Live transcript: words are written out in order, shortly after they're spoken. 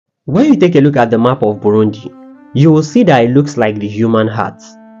When you take a look at the map of Burundi, you will see that it looks like the human heart.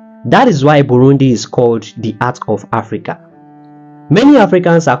 That is why Burundi is called the heart of Africa. Many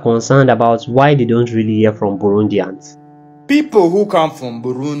Africans are concerned about why they don't really hear from Burundians. People who come from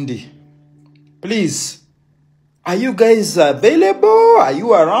Burundi, please, are you guys available? Are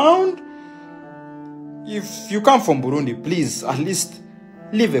you around? If you come from Burundi, please at least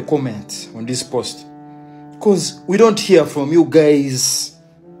leave a comment on this post, because we don't hear from you guys.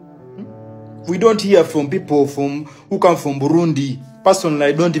 We don't hear from people who come from Burundi. Personally,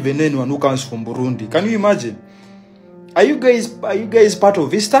 I don't even know anyone who comes from Burundi. Can you imagine? Are you guys part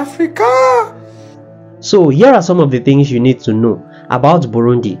of East Africa? So here are some of the things you need to know about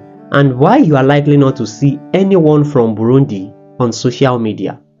Burundi and why you are likely not to see anyone from Burundi on social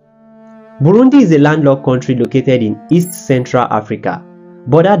media. Burundi is a landlocked country located in East Central Africa,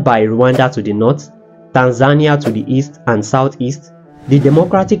 bordered by Rwanda to the north, Tanzania to the east and southeast, the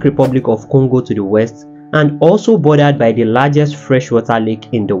Democratic Republic of Congo to the west, and also bordered by the largest freshwater lake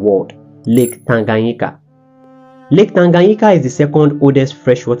in the world, Lake Tanganyika. Lake Tanganyika is the second oldest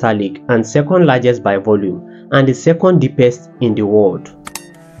freshwater lake and second largest by volume, and the second deepest in the world.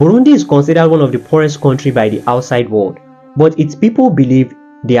 Burundi is considered one of the poorest countries by the outside world, but its people believe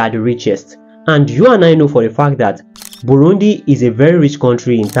they are the richest, and you and I know for a fact that Burundi is a very rich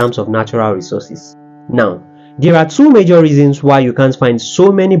country in terms of natural resources. Now, there are two major reasons why you can't find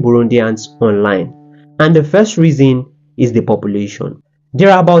so many Burundians online, and the first reason is the population. There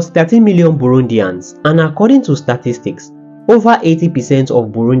are about 13 million Burundians, and according to statistics, over 80%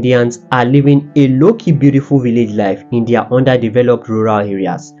 of Burundians are living a low-key beautiful village life in their underdeveloped rural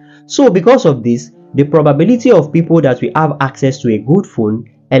areas. So because of this, the probability of people that will have access to a good phone,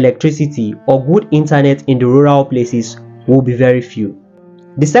 electricity, or good internet in the rural places will be very few.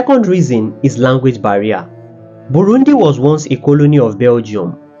 The second reason is language barrier. Burundi was once a colony of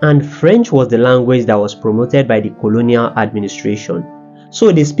Belgium, and French was the language that was promoted by the colonial administration.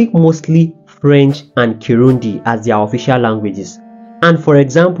 So they speak mostly French and Kirundi as their official languages. And for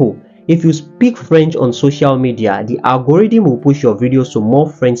example, if you speak French on social media, the algorithm will push your videos to more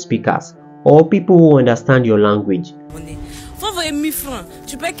French speakers or people who understand your language. Faut envoyer 1000 francs,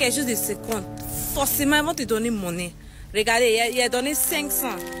 tu payes quelque chose de 50, forcément ils vont te donner monnaie. Regardez, il a donné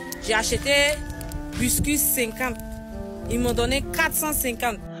 500, j'ai acheté biscuits 50, ils m'ont donné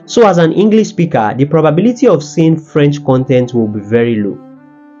 450. So as an English speaker, the probability of seeing French content will be very low.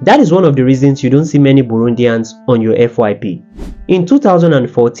 That is one of the reasons you don't see many Burundians on your FYP. In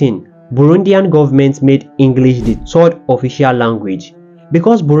 2014, Burundian government made English the third official language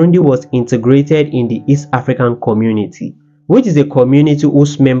because Burundi was integrated in the East African Community, which is a community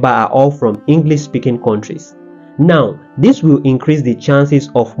whose members are all from English-speaking countries. Now, this will increase the chances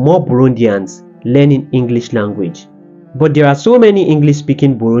of more Burundians learning English language. But there are so many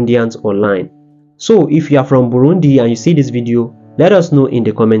English-speaking Burundians online. So if you are from Burundi and you see this video, let us know in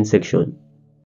the comment section.